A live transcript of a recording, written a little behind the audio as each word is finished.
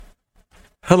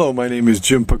Hello, my name is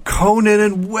Jim Pakonin,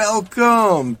 and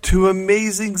welcome to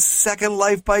Amazing Second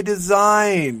Life by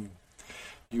Design.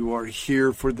 You are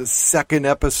here for the second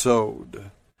episode,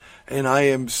 and I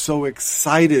am so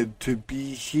excited to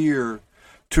be here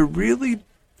to really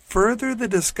further the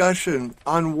discussion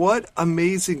on what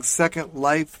Amazing Second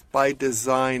Life by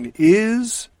Design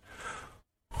is,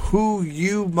 who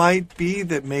you might be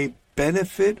that may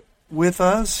benefit with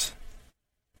us,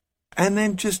 and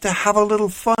then just to have a little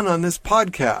fun on this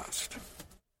podcast.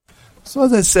 So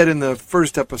as I said in the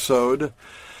first episode,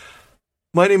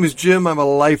 my name is Jim. I'm a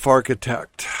life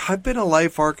architect. I've been a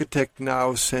life architect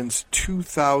now since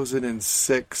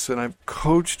 2006, and I've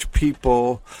coached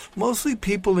people, mostly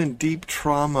people in deep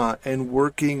trauma, and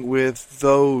working with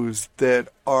those that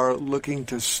are looking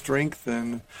to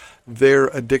strengthen their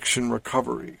addiction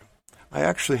recovery. I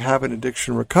actually have an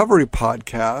addiction recovery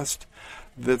podcast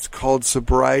that's called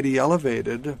Sobriety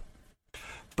Elevated.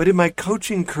 But in my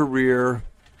coaching career,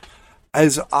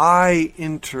 as I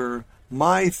enter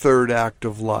my third act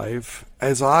of life,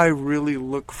 as I really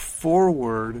look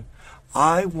forward,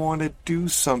 I want to do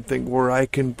something where I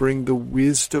can bring the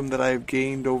wisdom that I've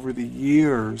gained over the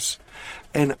years,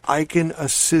 and I can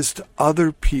assist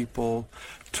other people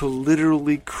to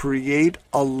literally create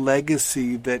a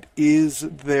legacy that is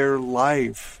their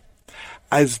life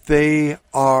as they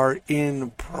are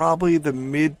in probably the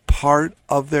mid part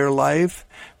of their life.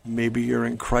 Maybe you're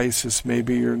in crisis,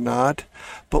 maybe you're not.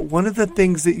 But one of the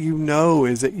things that you know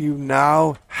is that you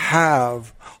now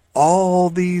have all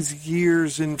these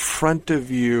years in front of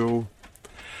you.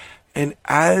 And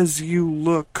as you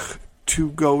look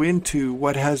to go into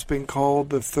what has been called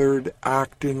the third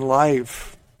act in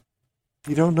life,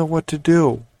 you don't know what to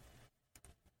do.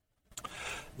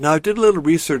 Now, I did a little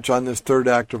research on this third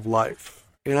act of life.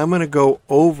 And I'm going to go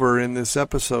over in this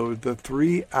episode the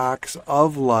 3 acts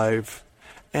of life,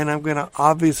 and I'm going to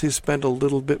obviously spend a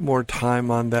little bit more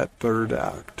time on that third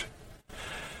act.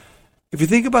 If you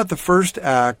think about the first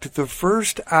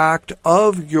act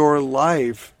of your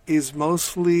life is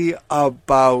mostly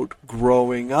about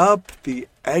growing up, the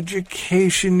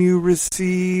education you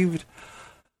received.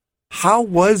 How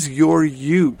was your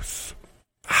youth?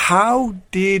 How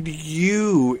did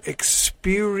you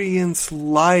experience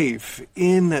life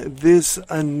in this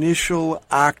initial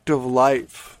act of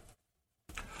life?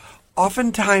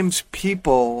 Oftentimes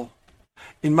people,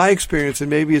 in my experience, and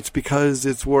maybe it's because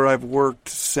it's where I've worked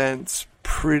since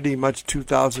pretty much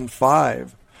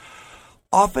 2005,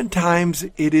 oftentimes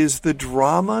it is the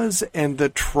dramas and the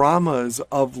traumas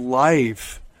of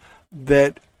life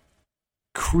that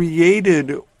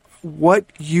created what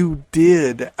you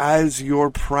did as your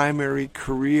primary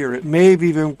career. It may have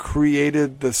even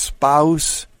created the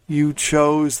spouse you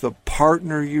chose, the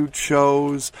partner you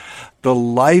chose, the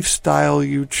lifestyle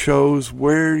you chose,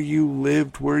 where you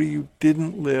lived, where you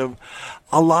didn't live.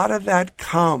 A lot of that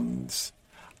comes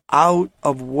out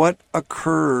of what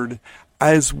occurred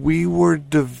as we were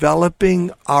developing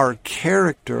our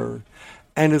character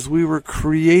and as we were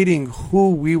creating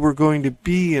who we were going to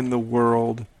be in the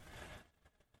world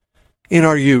in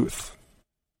our youth.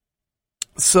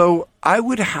 So I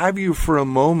would have you for a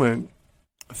moment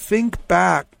think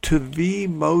back to the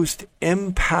most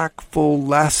impactful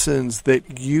lessons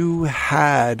that you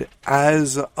had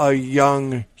as a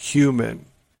young human.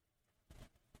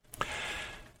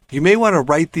 You may want to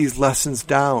write these lessons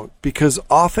down because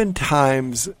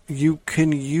oftentimes you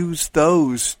can use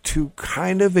those to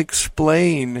kind of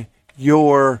explain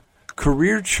your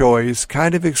career choice,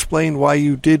 kind of explain why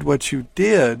you did what you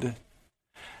did.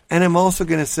 And I'm also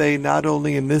going to say, not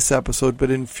only in this episode, but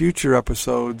in future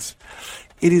episodes,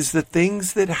 it is the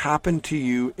things that happen to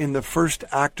you in the first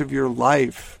act of your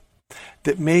life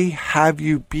that may have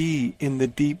you be in the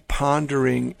deep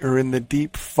pondering or in the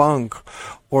deep funk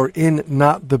or in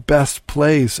not the best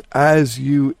place as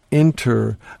you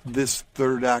enter this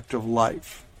third act of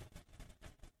life.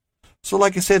 So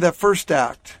like I say, that first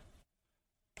act,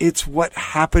 it's what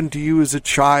happened to you as a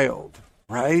child,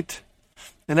 right?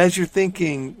 And as you're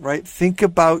thinking, right, think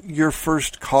about your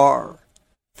first car.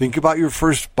 Think about your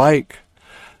first bike.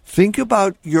 Think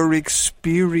about your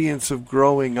experience of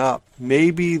growing up.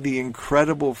 Maybe the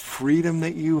incredible freedom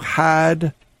that you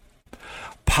had.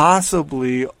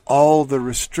 Possibly all the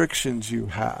restrictions you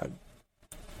had.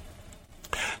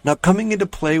 Now, coming into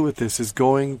play with this is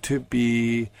going to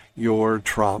be your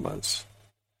traumas.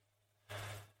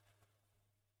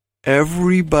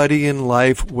 Everybody in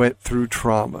life went through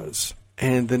traumas.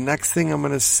 And the next thing I'm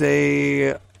going to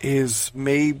say is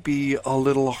maybe a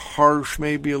little harsh,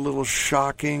 maybe a little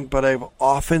shocking, but I've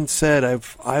often said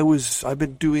I've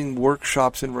been doing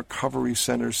workshops in recovery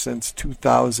centers since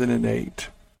 2008.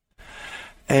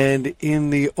 And in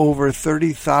the over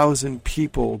 30,000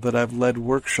 people that I've led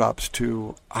workshops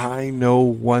to, I know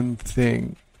one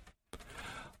thing.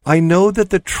 I know that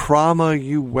the trauma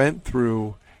you went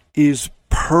through is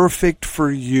perfect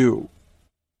for you.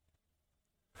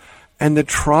 And the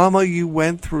trauma you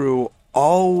went through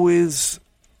always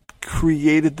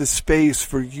created the space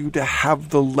for you to have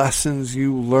the lessons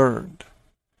you learned.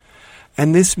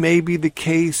 And this may be the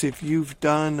case if you've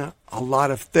done a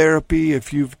lot of therapy,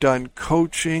 if you've done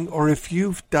coaching, or if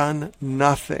you've done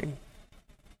nothing.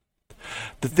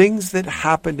 The things that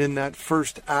happened in that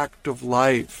first act of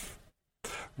life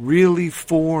really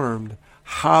formed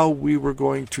how we were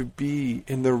going to be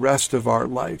in the rest of our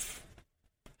life.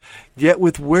 Yet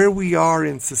with where we are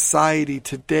in society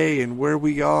today and where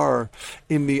we are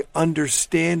in the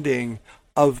understanding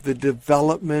of the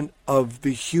development of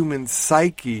the human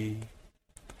psyche,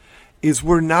 is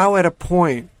we're now at a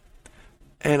point,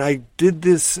 and I did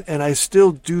this and I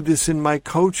still do this in my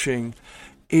coaching,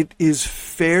 it is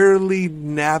fairly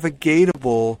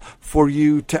navigatable for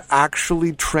you to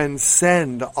actually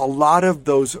transcend a lot of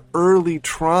those early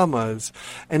traumas.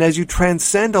 And as you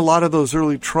transcend a lot of those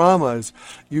early traumas,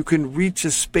 you can reach a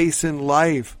space in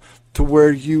life to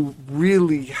where you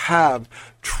really have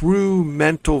true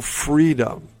mental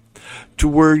freedom, to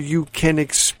where you can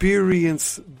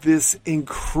experience this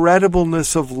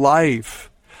incredibleness of life.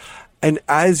 And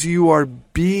as you are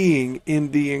being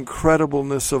in the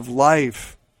incredibleness of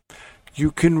life,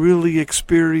 you can really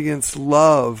experience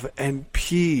love and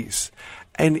peace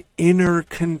and inner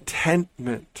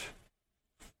contentment,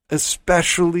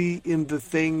 especially in the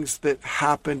things that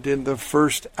happened in the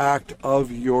first act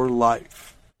of your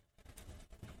life.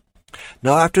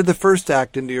 Now, after the first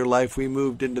act into your life, we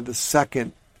moved into the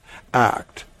second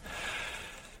act.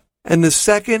 And the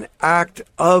second act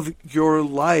of your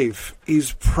life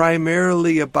is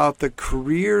primarily about the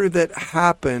career that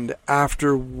happened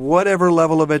after whatever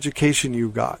level of education you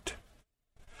got.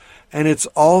 And it's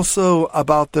also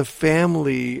about the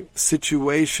family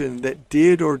situation that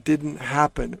did or didn't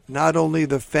happen. Not only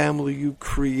the family you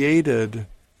created,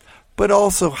 but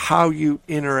also how you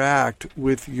interact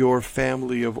with your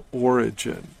family of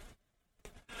origin.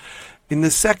 In the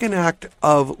second act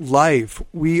of life,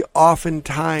 we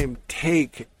oftentimes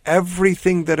take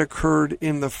everything that occurred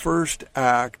in the first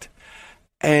act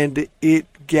and it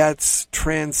gets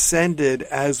transcended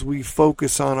as we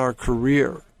focus on our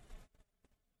career.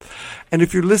 And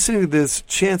if you're listening to this,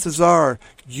 chances are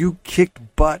you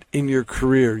kicked butt in your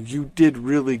career. You did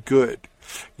really good.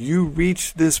 You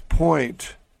reached this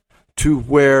point to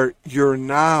where you're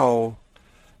now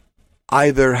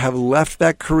either have left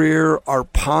that career, are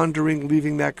pondering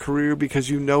leaving that career because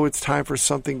you know it's time for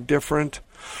something different,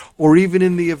 or even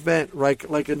in the event,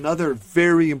 like another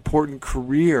very important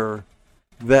career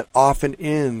that often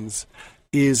ends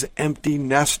is empty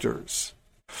nesters.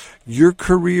 Your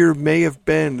career may have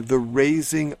been the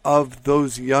raising of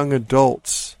those young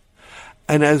adults.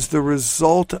 And as the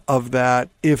result of that,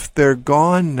 if they're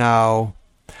gone now,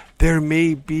 there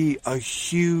may be a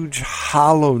huge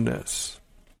hollowness.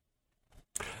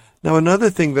 Now, another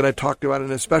thing that I talked about,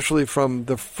 and especially from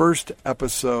the first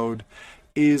episode,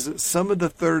 is some of the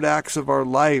third acts of our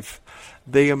life,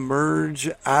 they emerge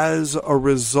as a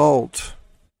result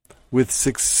with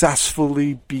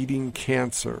successfully beating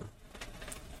cancer.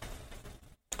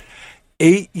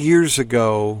 8 years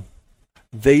ago,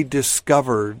 they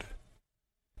discovered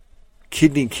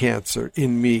kidney cancer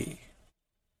in me.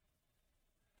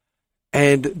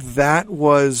 And that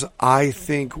was, I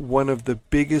think, one of the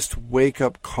biggest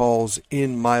wake-up calls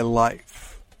in my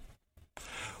life.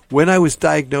 When I was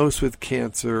diagnosed with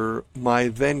cancer, my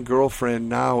then girlfriend,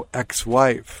 now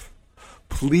ex-wife,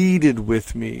 pleaded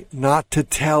with me not to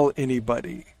tell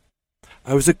anybody.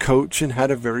 I was a coach and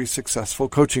had a very successful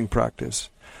coaching practice.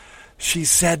 She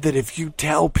said that if you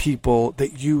tell people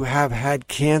that you have had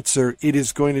cancer, it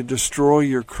is going to destroy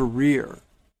your career.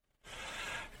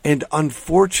 And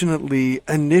unfortunately,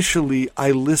 initially,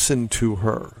 I listened to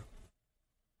her.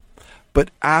 But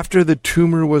after the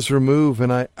tumor was removed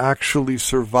and I actually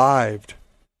survived,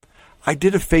 I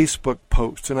did a Facebook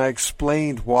post and I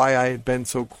explained why I had been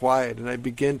so quiet, and I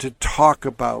began to talk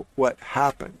about what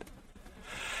happened.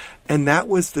 And that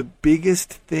was the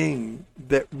biggest thing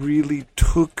that really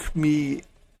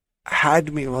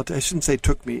had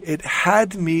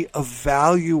me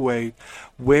evaluate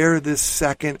where this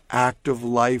second act of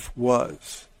life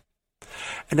was.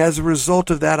 And as a result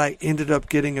of that, I ended up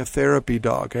getting a therapy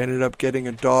dog. I ended up getting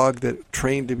a dog that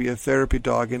trained to be a therapy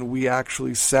dog, and we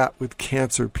actually sat with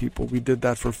cancer people. We did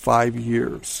that for 5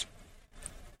 years.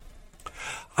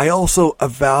 I also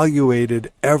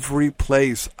evaluated every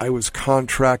place I was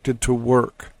contracted to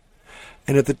work.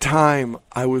 And at the time,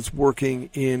 I was working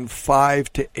in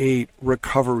 5 to 8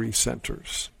 recovery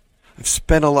centers. I've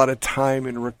spent a lot of time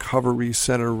in recovery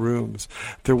center rooms.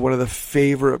 They're one of the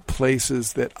favorite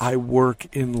places that I work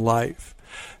in life,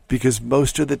 because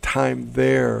most of the time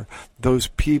there, those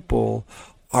people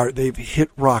they've hit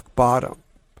rock bottom,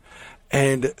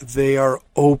 and they are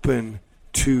open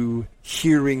to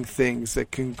hearing things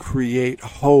that can create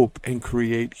hope and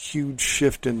create huge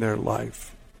shift in their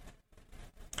life.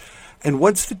 And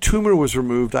once the tumor was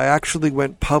removed, I actually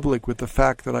went public with the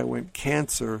fact that I went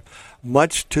cancer,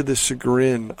 much to the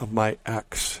chagrin of my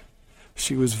ex.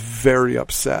 She was very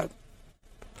upset.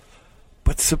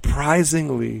 But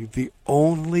surprisingly, the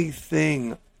only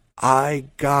thing I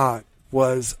got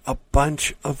was a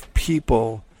bunch of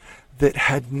people that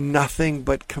had nothing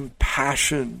but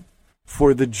compassion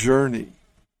for the journey.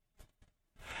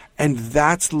 And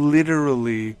that's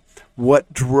literally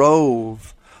what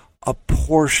drove a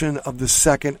portion of the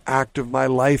second act of my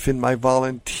life in my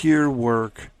volunteer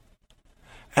work.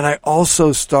 And I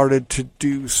also started to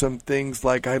do some things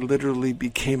like I literally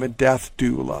became a death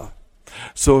doula.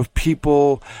 So if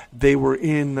people, they were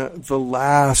in the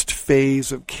last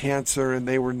phase of cancer and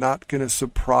they were not going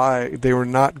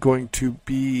to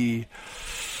be,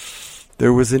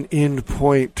 there was an end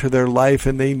point to their life,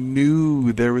 and they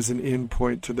knew there was an end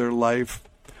point to their life,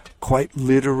 quite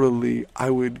literally, I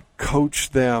would coach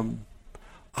them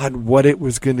on what it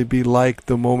was going to be like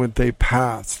the moment they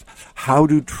passed, how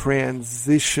to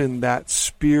transition that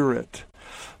spirit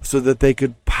so that they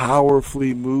could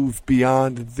powerfully move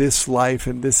beyond this life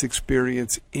and this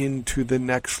experience into the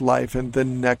next life and the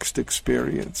next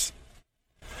experience.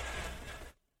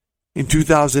 In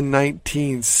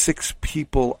 2019, 6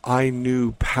 people I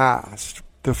knew passed.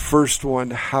 The first one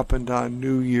happened on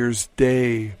New Year's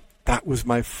Day. That was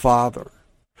my father.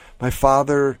 My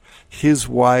father, his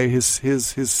wife,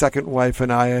 his second wife,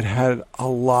 and I had a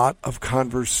lot of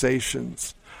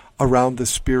conversations around the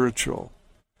spiritual.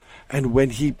 And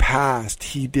when he passed,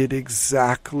 he did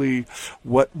exactly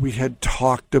what we had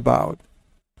talked about.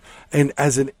 And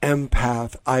as an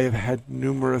empath, I have had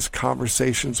numerous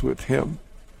conversations with him.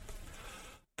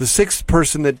 The 6th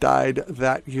person that died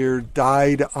that year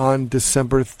died on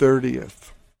December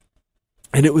 30th.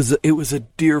 And it was a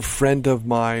dear friend of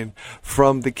mine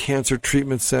from the Cancer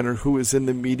Treatment Center who was in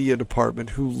the media department,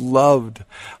 who loved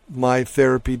my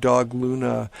therapy dog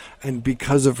Luna. And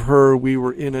because of her, we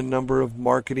were in a number of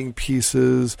marketing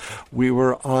pieces. We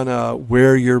were on a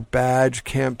Wear Your Badge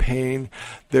campaign.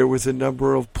 There was a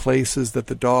number of places that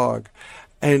the dog.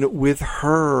 And with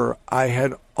her, I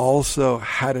had also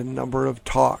had a number of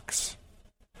talks.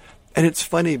 And it's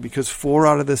funny because 4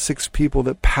 out of the 6 people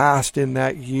that passed in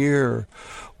that year,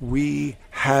 we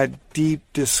had deep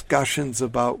discussions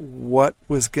about what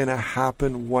was going to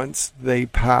happen once they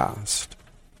passed.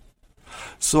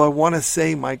 So I want to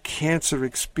say my cancer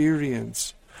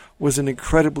experience was an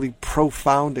incredibly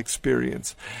profound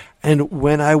experience. And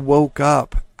when I woke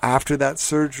up after that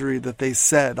surgery, that they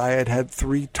said I had had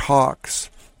 3 talks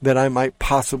that I might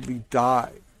possibly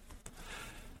die.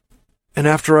 And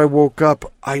after I woke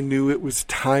up, I knew it was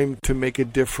time to make a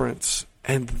difference.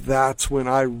 And that's when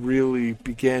I really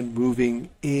began moving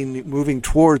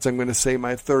towards, I'm going to say,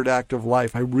 my 3rd act of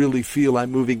life. I really feel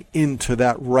I'm moving into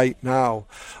that right now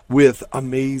with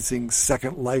amazing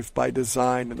Second Life by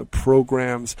Design and the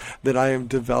programs that I am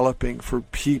developing for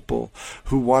people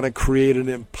who want to create an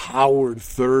empowered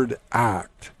 3rd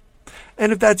act.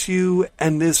 And if that's you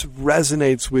and this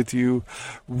resonates with you,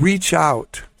 reach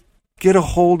out. Get a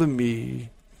hold of me.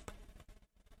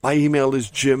 My email is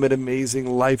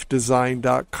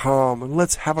jim@amazinglifedesign.com, and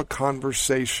let's have a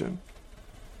conversation.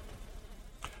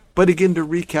 But again, to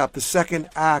recap, the second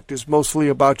act is mostly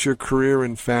about your career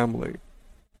and family.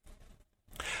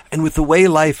 And with the way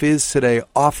life is today,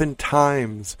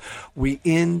 oftentimes we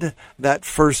end that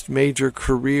first major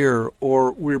career,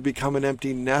 or we become an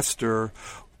empty nester,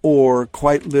 or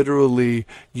quite literally,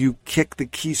 you kick the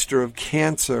keister of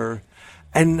cancer,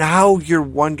 and now you're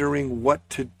wondering what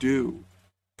to do.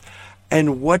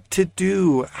 And what to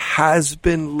do has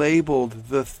been labeled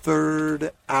the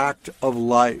 3rd act of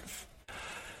life.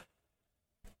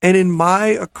 And in my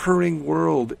occurring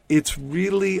world, it's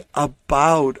really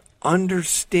about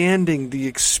understanding the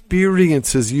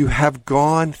experiences you have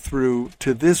gone through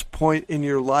to this point in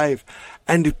your life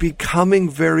and becoming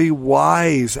very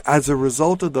wise as a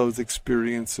result of those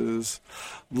experiences,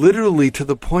 literally to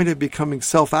the point of becoming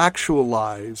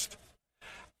self-actualized.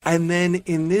 And then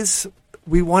in this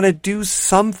we want to do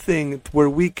something where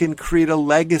we can create a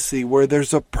legacy, where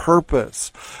there's a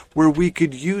purpose, where we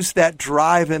could use that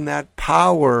drive and that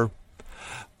power.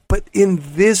 But in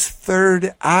this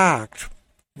third act,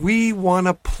 we want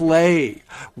to play.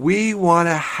 We want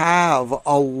to have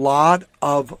a lot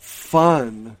of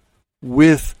fun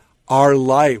with our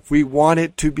life. We want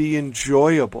it to be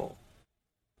enjoyable.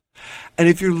 And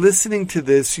if you're listening to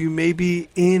this, you may be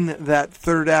in that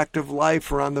third act of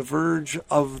life or on the verge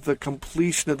of the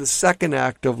completion of the second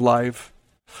act of life,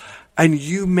 and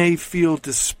you may feel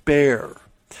despair.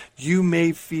 You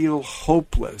may feel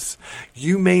hopeless.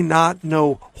 You may not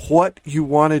know what you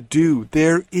want to do.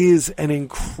 There is an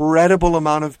incredible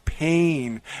amount of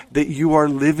pain that you are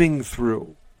living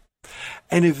through.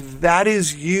 And if that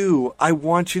is you, I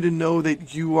want you to know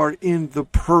that you are in the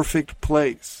perfect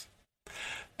place.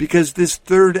 Because this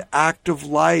third act of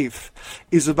life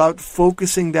is about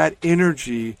focusing that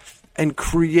energy and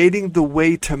creating the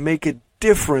way to make a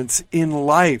difference in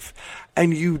life.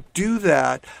 And you do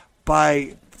that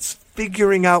by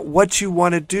figuring out what you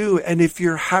want to do. And if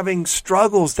you're having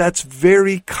struggles, that's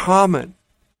very common.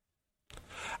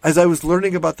 As I was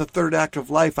learning about the third act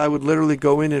of life, I would literally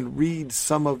go in and read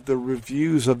some of the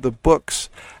reviews of the books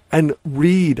and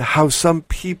read how some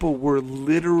people were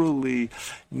literally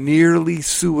nearly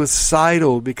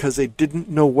suicidal because they didn't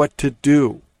know what to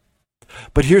do.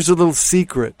 But here's a little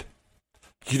secret.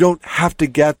 You don't have to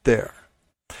get there.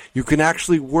 You can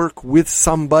actually work with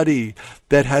somebody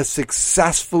that has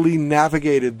successfully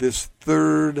navigated this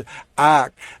third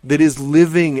act, that is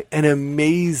living an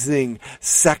amazing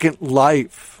second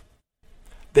life,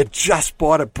 that just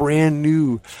bought a brand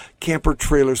new camper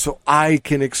trailer so I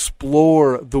can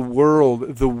explore the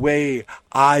world the way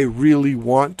I really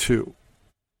want to.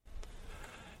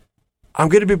 I'm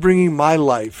going to be bringing my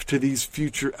life to these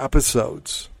future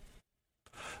episodes.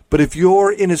 But if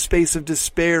you're in a space of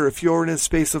despair, if you're in a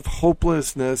space of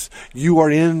hopelessness, you are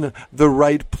in the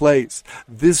right place.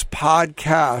 This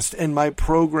podcast and my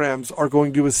programs are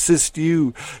going to assist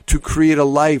you to create a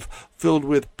life filled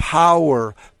with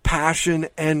power, passion,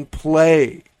 and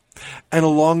play. And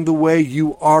along the way,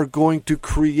 you are going to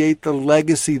create the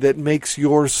legacy that makes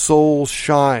your soul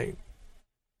shine.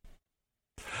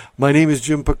 My name is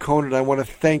Jim Picone, and I want to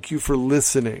thank you for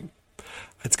listening.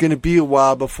 It's going to be a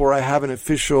while before I have an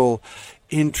official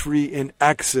entry and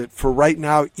exit. For right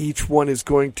now, each one is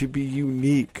going to be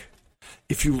unique.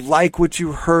 If you like what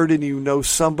you heard and you know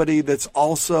somebody that's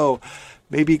also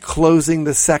maybe closing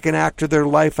the second act of their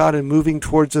life out and moving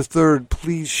towards a third,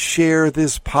 please share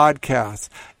this podcast.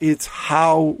 It's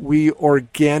how we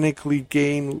organically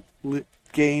gain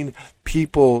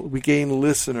people, we gain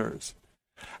listeners.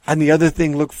 And the other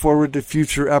thing, look forward to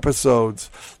future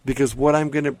episodes, because what I'm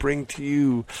going to bring to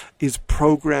you is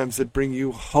programs that bring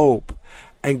you hope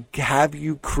and have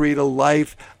you create a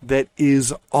life that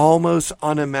is almost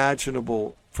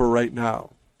unimaginable for right now.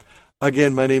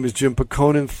 Again, my name is Jim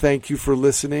Picone. Thank you for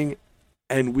listening,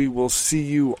 and we will see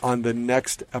you on the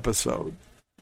next episode.